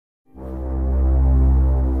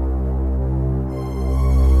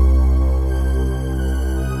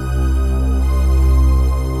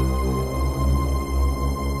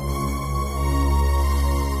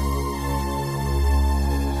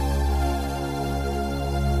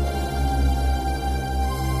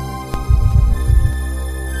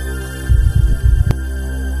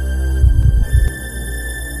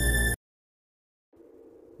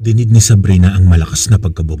Dinig ni Sabrina ang malakas na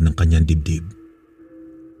pagkabog ng kanyang dibdib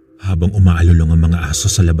habang umaalulong ang mga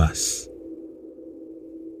aso sa labas.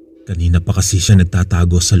 Kanina pa kasi siya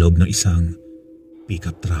nagtatago sa loob ng isang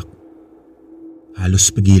pickup truck.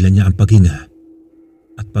 Halos pigilan niya ang paghinga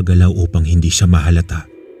at paggalaw upang hindi siya mahalata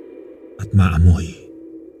at maamoy.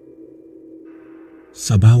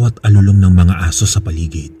 Sa bawat alulong ng mga aso sa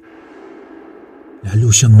paligid,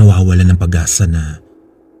 lalo siyang nawawalan ng pag-asa na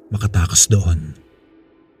makatakas doon.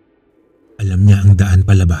 Alam niya ang daan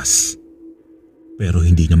palabas, pero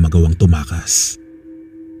hindi niya magawang tumakas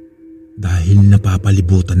dahil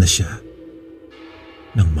napapalibutan na siya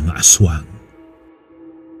ng mga aswang.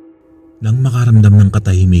 Nang makaramdam ng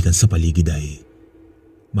katahimikan sa paligid ay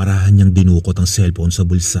marahan niyang dinukot ang cellphone sa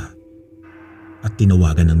bulsa at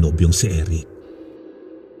tinawagan ng nobyong si Eric.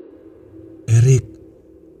 Eric,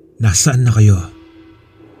 nasaan na kayo?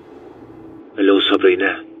 Hello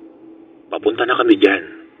Sabrina, papunta na kami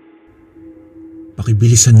dyan.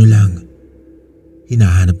 Pakibilisan niyo lang.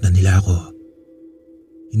 Hinahanap na nila ako.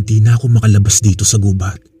 Hindi na ako makalabas dito sa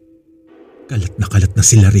gubat. Kalat na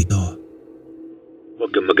sila rito.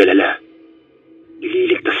 Huwag kang mag-alala.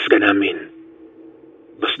 Ililigtas ka namin.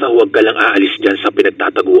 Basta huwag ka lang aalis dyan sa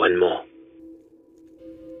pinagtataguan mo.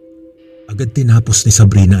 Agad tinapos ni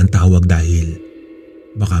Sabrina ang tawag dahil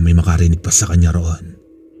baka may makarinig pa sa kanya roon.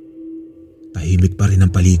 Tahimik pa rin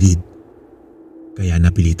ang paligid. Kaya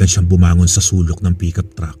napilitan siyang bumangon sa sulok ng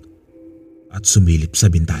pickup truck at sumilip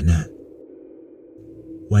sa bintana.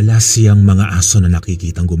 Wala siyang mga aso na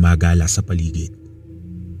nakikitang gumagala sa paligid.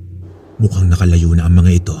 Mukhang nakalayo na ang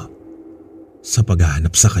mga ito sa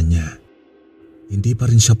paghahanap sa kanya. Hindi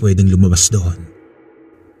pa rin siya pwedeng lumabas doon.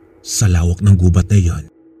 Sa lawak ng gubat na iyon,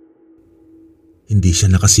 hindi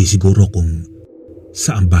siya nakasisiguro kung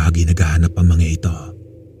saan bahagi naghahanap ang mga ito.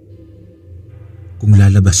 Kung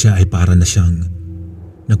lalabas siya ay para na siyang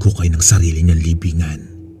naghukay ng sarili niyang libingan.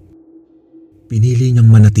 Pinili niyang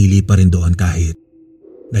manatili pa rin doon kahit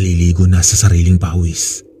naliligo na sa sariling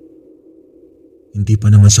pawis. Hindi pa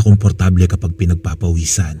naman siya komportable kapag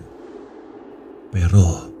pinagpapawisan.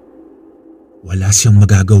 Pero wala siyang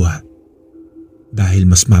magagawa dahil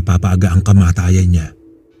mas mapapaaga ang kamatayan niya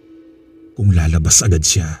kung lalabas agad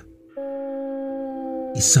siya.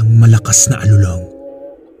 Isang malakas na alulong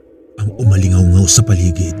ang umalingaw-ngaw sa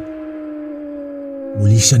paligid.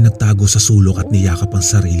 Muli siya nagtago sa sulok at niyakap ang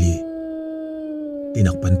sarili.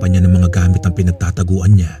 Tinakpan pa niya ng mga gamit ang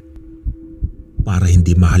pinagtataguan niya para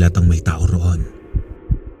hindi mahalatang may tao roon.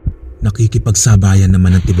 Nakikipagsabayan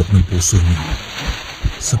naman ang tibok ng puso niya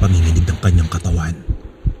sa panginginig ng kanyang katawan.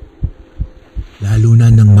 Lalo na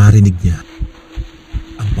nang marinig niya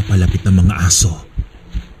ang papalapit ng mga aso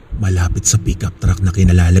malapit sa pickup truck na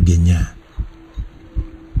kinalalagyan niya.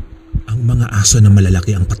 Ang mga aso na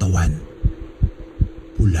malalaki ang katawan,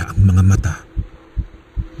 pula ang mga mata,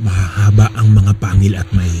 mahahaba ang mga pangil at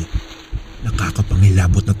may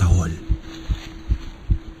nakakapangilabot na tahol.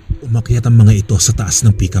 Umakyat ang mga ito sa taas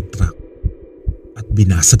ng pickup truck at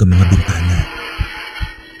binasag ang mga bintana.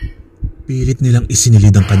 Pilit nilang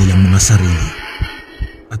isinilid ang kanilang mga sarili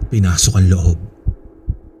at pinasok ang loob.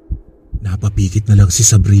 Napapikit na lang si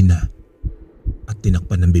Sabrina at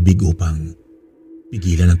tinakpan ng bibig upang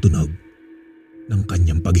pigilan ang tunog ng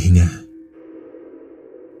kanyang paghinga.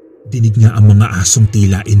 Dinig niya ang mga asong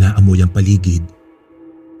tila inaamoy ang paligid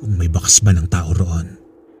kung may bakas ba ng tao roon.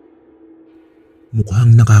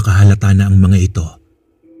 Mukhang nakakahalata na ang mga ito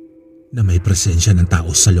na may presensya ng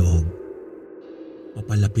tao sa loob.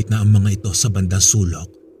 Papalapit na ang mga ito sa bandang sulok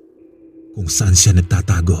kung saan siya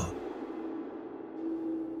nagtatago.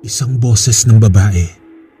 Isang boses ng babae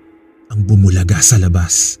ang bumulaga sa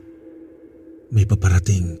labas. May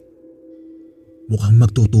paparating. Mukhang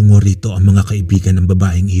magtutungo rito ang mga kaibigan ng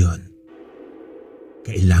babaeng iyon.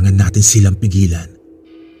 Kailangan natin silang pigilan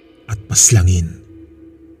at paslangin.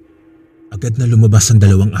 Agad na lumabas ang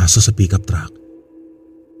dalawang aso sa pickup truck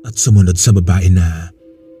at sumunod sa babae na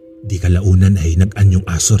di kalaunan ay nag-anyong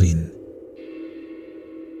aso rin.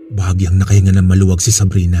 Bahagyang nakahinga ng maluwag si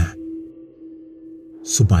Sabrina.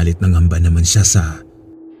 Subalit nangamba naman siya sa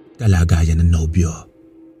kalagayan ng nobyo.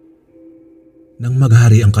 Nang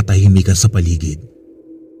maghari ang katahimikan sa paligid,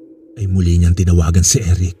 ay muli niyang tinawagan si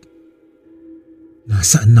Eric.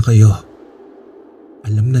 Nasaan na kayo?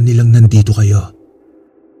 Alam na nilang nandito kayo.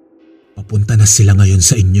 Papunta na sila ngayon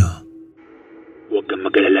sa inyo. Huwag kang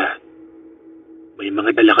mag-alala. May mga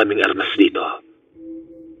dala kaming armas dito.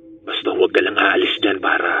 Basta huwag ka lang aalis dyan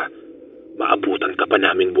para maabutan ka pa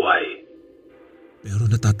naming buhay. Pero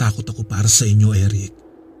natatakot ako para sa inyo, Eric.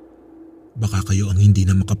 Baka kayo ang hindi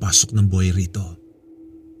na makapasok ng buhay rito.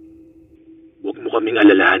 Huwag mo kaming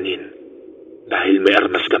alalahanin. Dahil may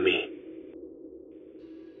armas kami.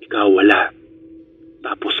 Ikaw wala.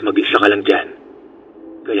 Tapos mag-isa ka lang dyan.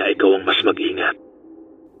 Kaya ikaw ang mas mag-ingat.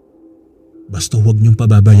 Basta huwag niyong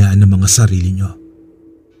pababayaan ng mga sarili niyo.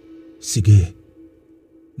 Sige,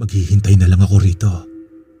 maghihintay na lang ako rito.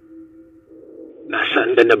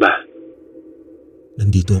 Nasaan ka na ba?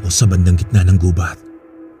 Nandito ako sa bandang gitna ng gubat.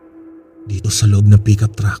 Dito sa loob ng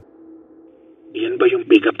pickup truck. Iyan ba yung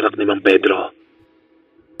pickup truck ni Mang Pedro?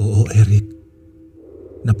 Oo, Eric.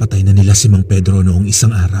 Napatay na nila si Mang Pedro noong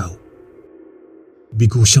isang araw.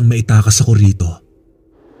 Bigo siyang maitakas ako rito.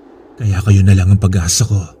 Kaya kayo na lang ang pag-asa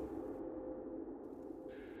ko.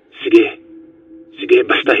 Sige,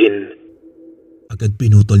 bastahin. Agad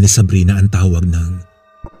pinutol ni Sabrina ang tawag nang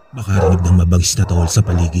makarinig ng mabagis na tahol sa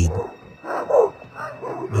paligid.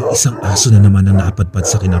 May isang aso na naman ang napadpad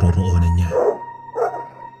sa kinaroroonan niya.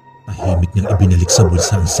 Tahimik niyang ibinalik sa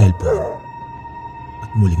bulsa ang cellphone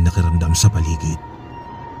at muling nakiramdam sa paligid.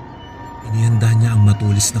 Inihanda niya ang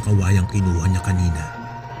matulis na kawayang kinuha niya kanina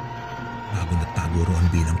bago nagtago roon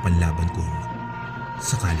bilang panlaban kung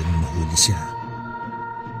sakaling mahuli siya.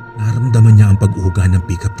 Naramdaman niya ang pag-uga ng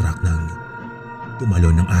pickup truck nang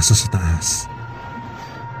tumalon ng aso sa taas.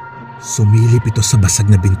 Sumilip ito sa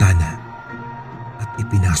basag na bintana at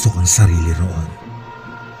ipinasok ang sarili roon.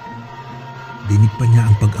 Dinig pa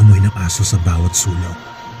niya ang pag-amoy ng aso sa bawat sulok.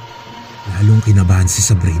 Lalong kinabahan si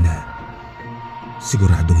Sabrina.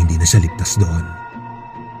 Siguradong hindi na siya ligtas doon.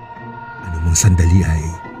 Anumang sandali ay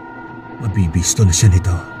mabibisto na siya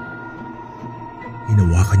nito.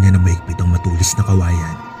 Hinawakan niya ng mahigpit ang matulis na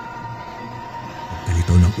kawayan.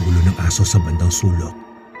 Pagkalitaw ng ulo ng aso sa bandang sulok,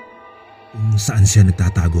 kung saan siya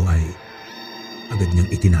nagtatago ay agad niyang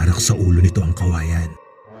itinarak sa ulo nito ang kawayan.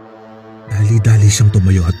 Dali-dali siyang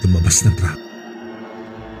tumayo at lumabas ng truck.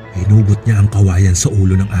 Hinugot niya ang kawayan sa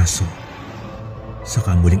ulo ng aso.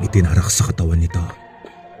 Saka muling itinarak sa katawan nito.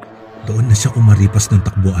 Doon na siya kumaripas ng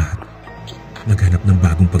takbo at naghanap ng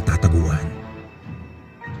bagong pagtataguan.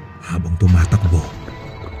 Habang tumatakbo,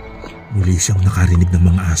 muli siyang nakarinig ng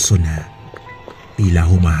mga aso na tila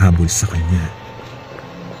humahabol sa kanya.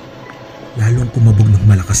 Lalong kumabog ng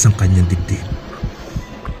malakas ang kanyang dibdib.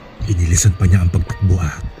 Inilisan pa niya ang pagtakbo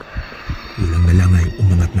at kulang na lang ay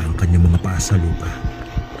umangat na ang kanyang mga paa sa lupa.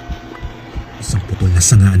 Isang putol na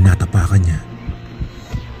sangaan natapakan niya,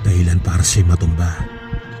 dahilan para siya'y matumba.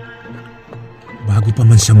 Bago pa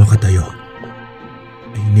man siya makatayo,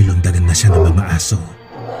 ay nilundagan na siya ng mga aso.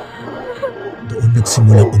 Doon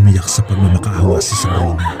nagsimulang umiyak sa pagmamakaawa si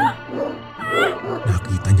Sabrina.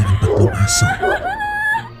 Nakita niya ang 3 aso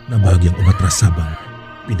na bagyang umatras habang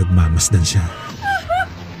pinagmamasdan siya.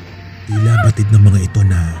 Tila batid ng mga ito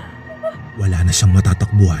na wala na siyang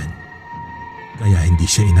matatakbuhan, kaya hindi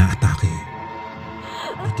siya inaatake.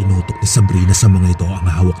 Itinutok ni Sabrina sa mga ito ang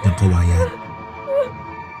hawak niyang kawayan.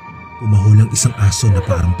 Umahol ang isang aso na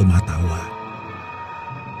parang tumatawa.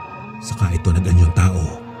 Saka ito nag-anyong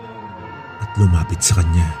tao at lumapit sa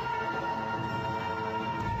kanya.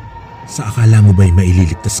 Sa akala mo ba'y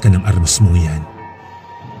maililigtas ka ng armas mo yan?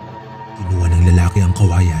 Kinuha ng lalaki ang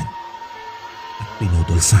kawayan at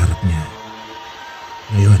pinutol sa harap niya.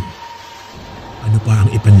 Ngayon, ano pa ang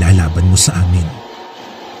ipanlalaban mo sa amin?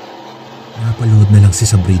 Napalood na lang si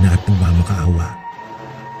Sabrina at nagmamakaawa.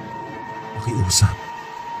 Pakiusap,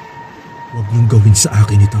 huwag niyong gawin sa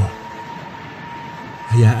akin ito.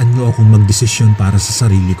 Hayaan niyo akong magdesisyon para sa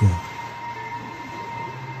sarili ko.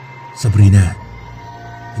 Sabrina,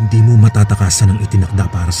 hindi mo matatakasan ang itinakda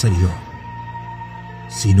para sa iyo.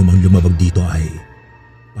 Sino mang lumabag dito ay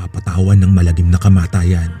papatawan ng malagim na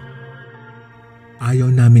kamatayan. Ayaw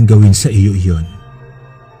namin gawin sa iyo iyon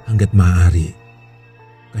hanggat maaari.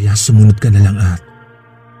 Kaya sumunod ka na lang at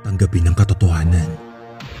tanggapin ang katotohanan.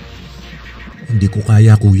 Hindi ko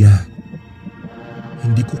kaya, kuya.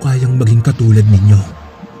 Hindi ko kayang maging katulad ninyo.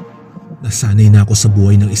 Nasanay na ako sa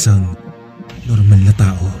buhay ng isang normal na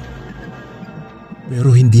tao.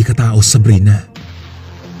 Pero hindi ka tao, Sabrina.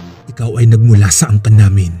 Ikaw ay nagmula sa angkan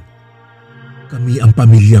namin. Kami ang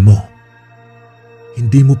pamilya mo.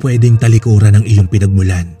 Hindi mo pwedeng talikuran ang iyong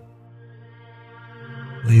pinagmulan.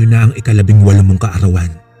 Ngayon na ang 18 mong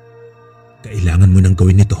kaarawan. Kailangan mo nang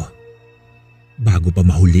gawin ito bago pa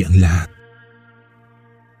mahuli ang lahat.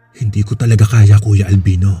 Hindi ko talaga kaya, Kuya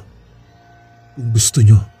Albino. Kung gusto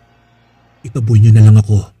nyo, itaboy nyo na lang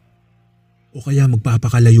ako. O kaya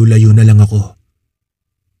magpapakalayo-layo na lang ako.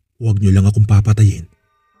 Huwag nyo lang akong papatayin.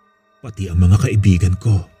 Pati ang mga kaibigan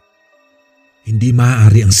ko. Hindi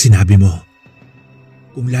maaari ang sinabi mo.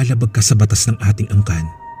 Kung lalabag ka sa batas ng ating angkan,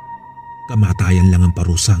 kamatayan lang ang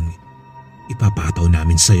parusang ipapataw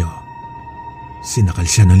namin sa'yo. Sinakal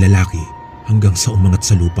siya ng lalaki hanggang sa umangat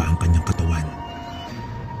sa lupa ang kanyang katawan.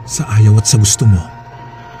 Sa ayaw at sa gusto mo,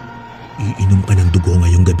 iinom ka ng dugo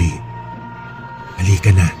ngayong gabi.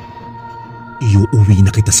 Halika na. Iuuwi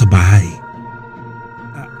na kita sa bahay.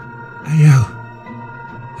 Ayaw.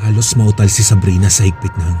 Halos mautal si Sabrina sa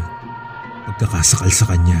higpit ng pagkakasakal sa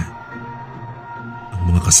kanya.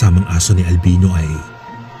 Ang mga kasamang aso ni Albino ay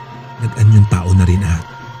nag-anyong tao na rin at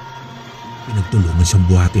pinagtulungan siyang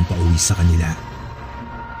buhatin pa uwi sa kanila.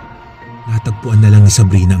 Natagpuan na lang ni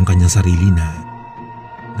Sabrina ang kanyang sarili na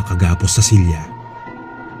nakagapos sa silya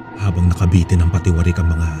habang nakabitin ng patiwarik ang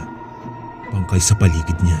mga bangkay sa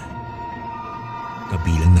paligid niya.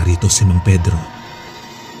 Kabilang narito si Mang Pedro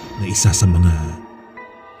na isa sa mga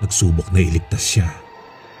nagsubok na iligtas siya.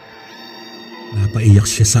 Napaiyak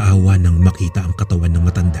siya sa awa nang makita ang katawan ng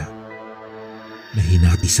matanda na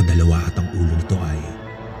hinati sa dalawa at ang ulo nito ay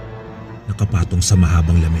nakapatong sa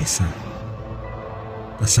mahabang lamesa.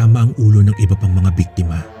 Kasama ang ulo ng iba pang mga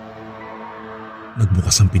biktima.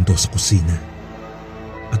 Nagbukas ang pinto sa kusina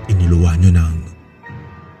at iniluwan niya ng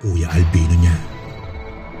Kuya Albino niya.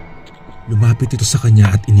 Lumapit ito sa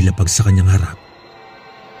kanya at inilapag sa kanyang harap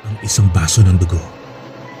ang isang baso ng dugo.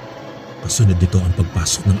 Kasunod nito ang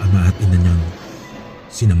pagpasok ng ama at ina niyang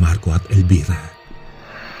sina Marco at Elvira.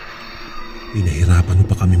 Pinahirapan mo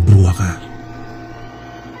pa kaming bruha ka.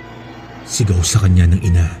 Sigaw sa kanya ng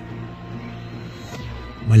ina.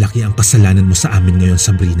 Malaki ang kasalanan mo sa amin ngayon,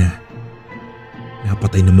 Sabrina.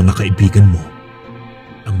 Napatay ng mga kaibigan mo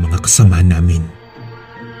ang mga kasama namin.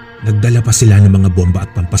 Nagdala pa sila ng mga bomba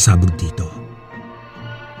at pampasabog dito.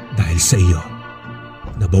 Dahil sa iyo,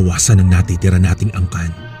 nabawasan ang natitira nating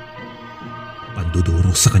angkan.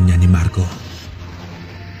 Panduduro sa kanya ni Marco.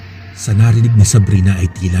 Sa narinig ni Sabrina ay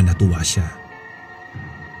tila natuwa siya.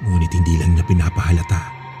 Ngunit hindi lang niya pinapahalata.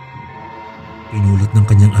 Pinulot ng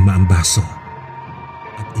kanyang ama ang baso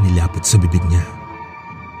at inilapit sa bibig niya.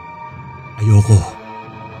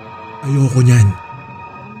 Ayoko niyan.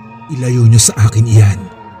 Ilayo niyo sa akin iyan.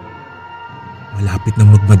 Malapit ng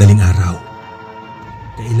magmadaling araw.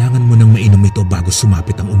 Kailangan mo nang mainom ito bago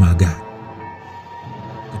sumapit ang umaga.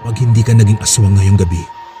 Kapag hindi ka naging aswang ngayong gabi,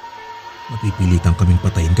 mapipilitan kaming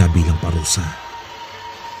patayin ka bilang parusa.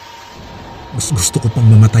 Mas gusto ko pang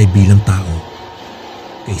mamatay bilang tao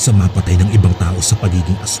kaysa mapatay ng ibang tao sa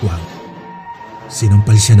pagiging aswang.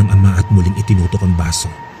 Sinampal siya ng ama at muling itinutok ang baso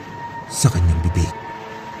sa kanyang bibig.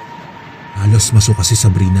 Halos masuka si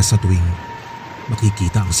Sabrina sa tuwing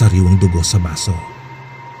makikita ang sariwang dugo sa baso.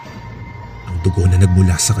 Ang dugo na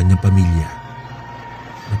nagmula sa kanyang pamilya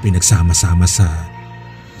na pinagsama-sama sa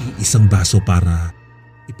iisang baso para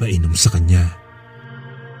ipainom sa kanya.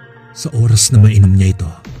 Sa oras na mainom niya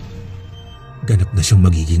ito, ganap na siyang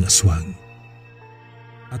magiging aswang.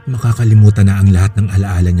 At makakalimutan na ang lahat ng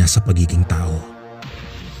alaala niya sa pagiging tao.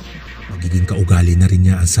 Magiging kaugali na rin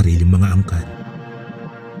niya ang sariling mga angkan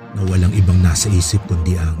na walang ibang nasa isip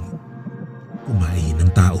kundi ang kumain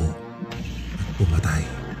ng tao at pumatay.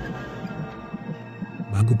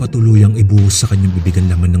 Bago pa tuluyang ibuhos sa kanyang bibig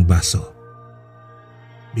ang laman ng baso,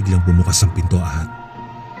 biglang bumukas ang pinto at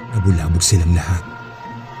nabulabog silang lahat.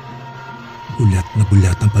 Gulat na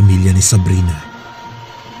gulat ang pamilya ni Sabrina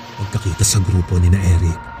pagkakita sa grupo ni na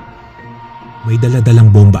Eric. May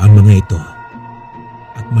daladalang bomba ang mga ito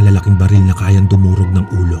at malalaking baril na kayang dumurog ng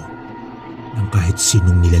ulo ng kahit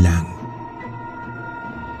sinong nilalang.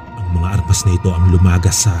 Ang mga armas na ito ang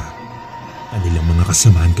lumagas sa kanilang mga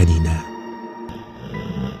kasamaan kanina.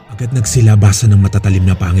 Agad nagsilabasan ng matatalim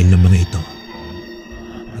na pangil ng mga ito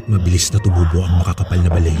at mabilis na tumubo ang makakapal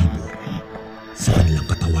na balahibo sa kanilang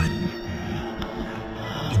katawan.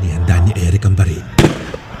 Inihanda ni Eric ang baril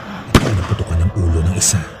at pinaputukan ang ulo ng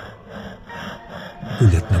isa.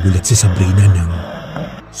 Gulat na gulat si Sabrina nang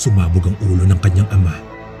sumabog ang ulo ng kanyang ama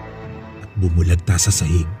at bumulagta sa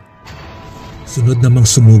sahig. Sunod namang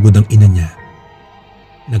sumugod ang ina niya.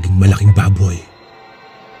 Naging malaking baboy.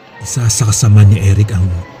 Isa sa kasama ni Eric ang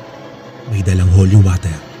may dalang holy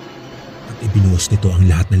water at ibinuhos nito ang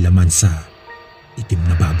lahat ng laman sa itim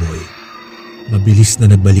na baboy. Mabilis na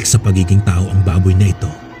nagbalik sa pagiging tao ang baboy na ito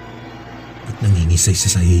at nangingisay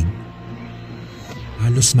sa sahig.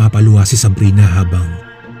 Halos mapaluha si Sabrina habang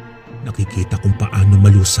nakikita kung paano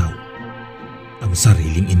malusaw ang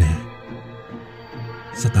sariling ina.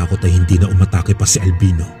 Sa takot ay hindi na umatake pa si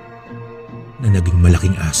Albino na naging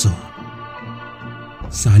malaking aso.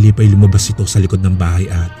 Sa halip ay lumabas ito sa likod ng bahay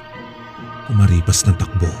at kumaripas ng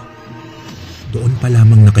takbo. Doon pa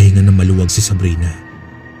lamang nakahinga ng maluwag si Sabrina.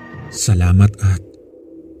 Salamat at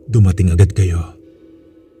dumating agad kayo.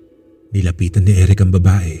 Nilapitan ni Eric ang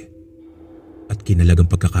babae at kinalag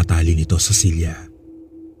ang pagkakatali nito sa silya.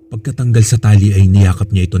 Pagkatanggal sa tali ay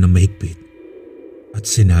niyakap niya ito ng mahigpit at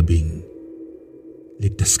sinabing,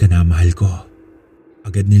 Ligtas ka na, mahal ko.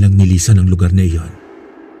 Agad nilang nilisan ang lugar na iyon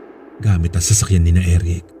gamit ang sasakyan ni na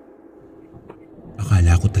Eric.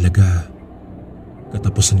 Akala ko talaga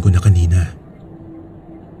katapusan ko na kanina.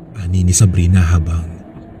 Ani ni Sabrina habang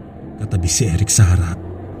katabi si Eric sa harap.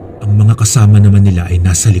 Ang mga kasama naman nila ay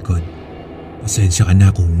nasa likod. Pasensya ka na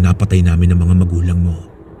kung napatay namin ang mga magulang mo.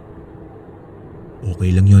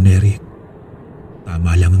 Okay lang yon, Eric.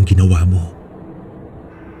 Tama lang ang ginawa mo.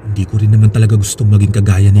 Hindi ko rin naman talaga gustong maging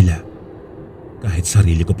kagaya nila. Kahit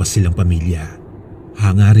sarili ko pa silang pamilya.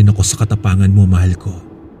 Hanga rin ako sa katapangan mo, mahal ko.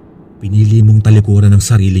 Pinili mong talikuran ng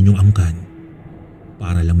sarili niyong angkan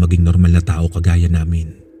para lang maging normal na tao kagaya namin.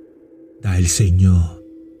 Dahil sa inyo,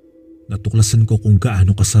 natuklasan ko kung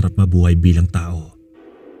gaano kasarap mabuhay bilang tao.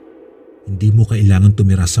 Hindi mo kailangan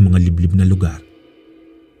tumira sa mga liblib na lugar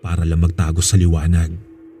para lang magtago sa liwanag.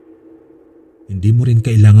 Hindi mo rin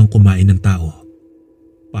kailangan kumain ng tao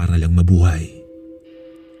para lang mabuhay.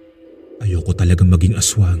 Ayoko talagang maging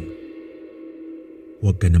aswang.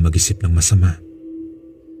 Huwag ka na mag-isip ng masama.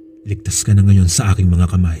 Ligtas ka na ngayon sa aking mga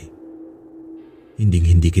kamay.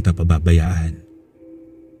 Hinding-hindi kita pababayaan.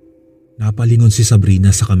 Napalingon si Sabrina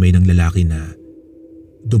sa kamay ng lalaki na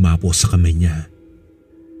dumapo sa kamay niya.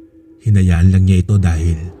 Hinayaan lang niya ito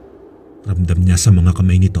dahil ramdam niya sa mga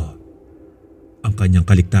kamay nito ang kanyang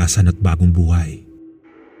kaligtasan at bagong buhay.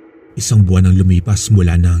 Isang buwan ang lumipas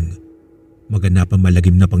mula nang maganap ang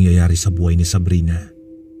malagim na pangyayari sa buhay ni Sabrina.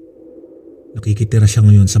 Nakikitira siya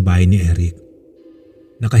ngayon sa bahay ni Eric.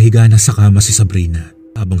 Nakahiga na sa kama si Sabrina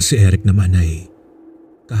habang si Eric naman ay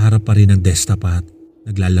kaharap pa rin ng desktop at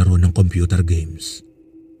naglalaro ng computer games.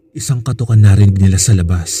 Isang katukan narinig nila sa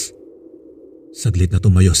labas. Saglit na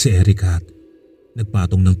tumayo si Eric at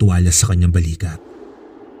nagpatong ng tuwalya sa kanyang balikat.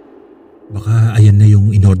 Baka ayan na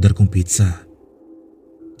yung in-order kong pizza.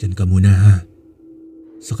 Diyan ka muna ha.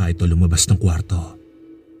 Saka ito lumabas ng kwarto.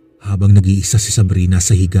 Habang nag-iisa si Sabrina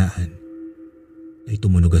sa higaan, ay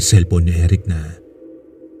tumunog ang cellphone ni Eric na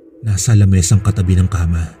nasa lamesang katabi ng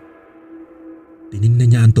kama. Tiningnan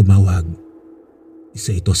niya ang tumawag.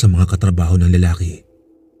 Isa ito sa mga katrabaho ng lalaki.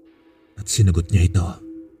 At sinagot niya ito.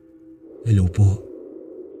 Hello po.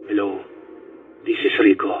 Hello, this is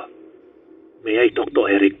Rico. May I talk to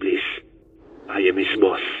Eric please? I am his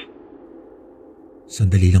boss.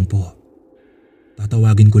 Sandali lang po.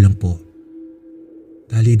 Tatawagin ko lang po.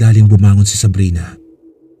 Dali-daling bumangon si Sabrina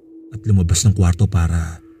at lumabas ng kwarto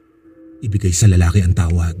para ibigay sa lalaki ang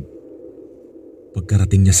tawag.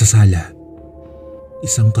 Pagkarating niya sa sala,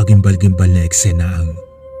 isang kagimbal-gimbal na eksena ang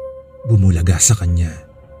bumulaga sa kanya.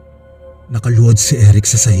 Nakaluhod si Eric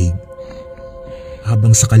sa sahig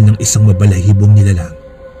habang sakal ng isang mabalahibong nilalang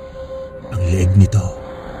ang leeg nito.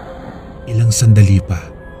 Ilang sandali pa,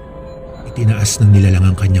 itinaas ng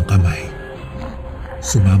nilalang ang kanyang kamay.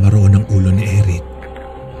 Sumama roon ang ulo ni Eric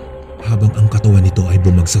habang ang katawan nito ay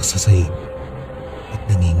bumagsak sa sahig at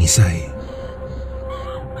nangingisay.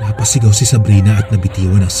 Napasigaw si Sabrina at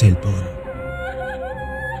nabitiwan ang cellphone.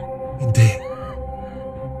 Hindi.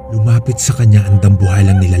 Lumapit sa kanya ang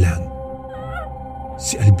dambuhalang nilalang.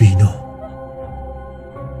 Si Albino.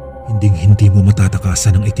 Hinding-hindi mo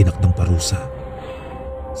matatakasan ang itinakdang parusa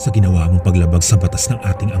sa ginawa mong paglabag sa batas ng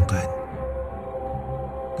ating angkan.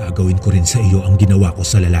 Gagawin ko rin sa iyo ang ginawa ko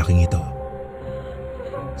sa lalaking ito.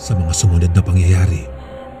 Sa mga sumunod na pangyayari,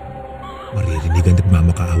 maririnig ang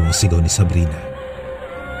nagmamakaawang sigaw ni Sabrina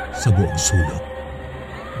sa buong sulok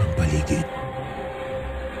ng paligid.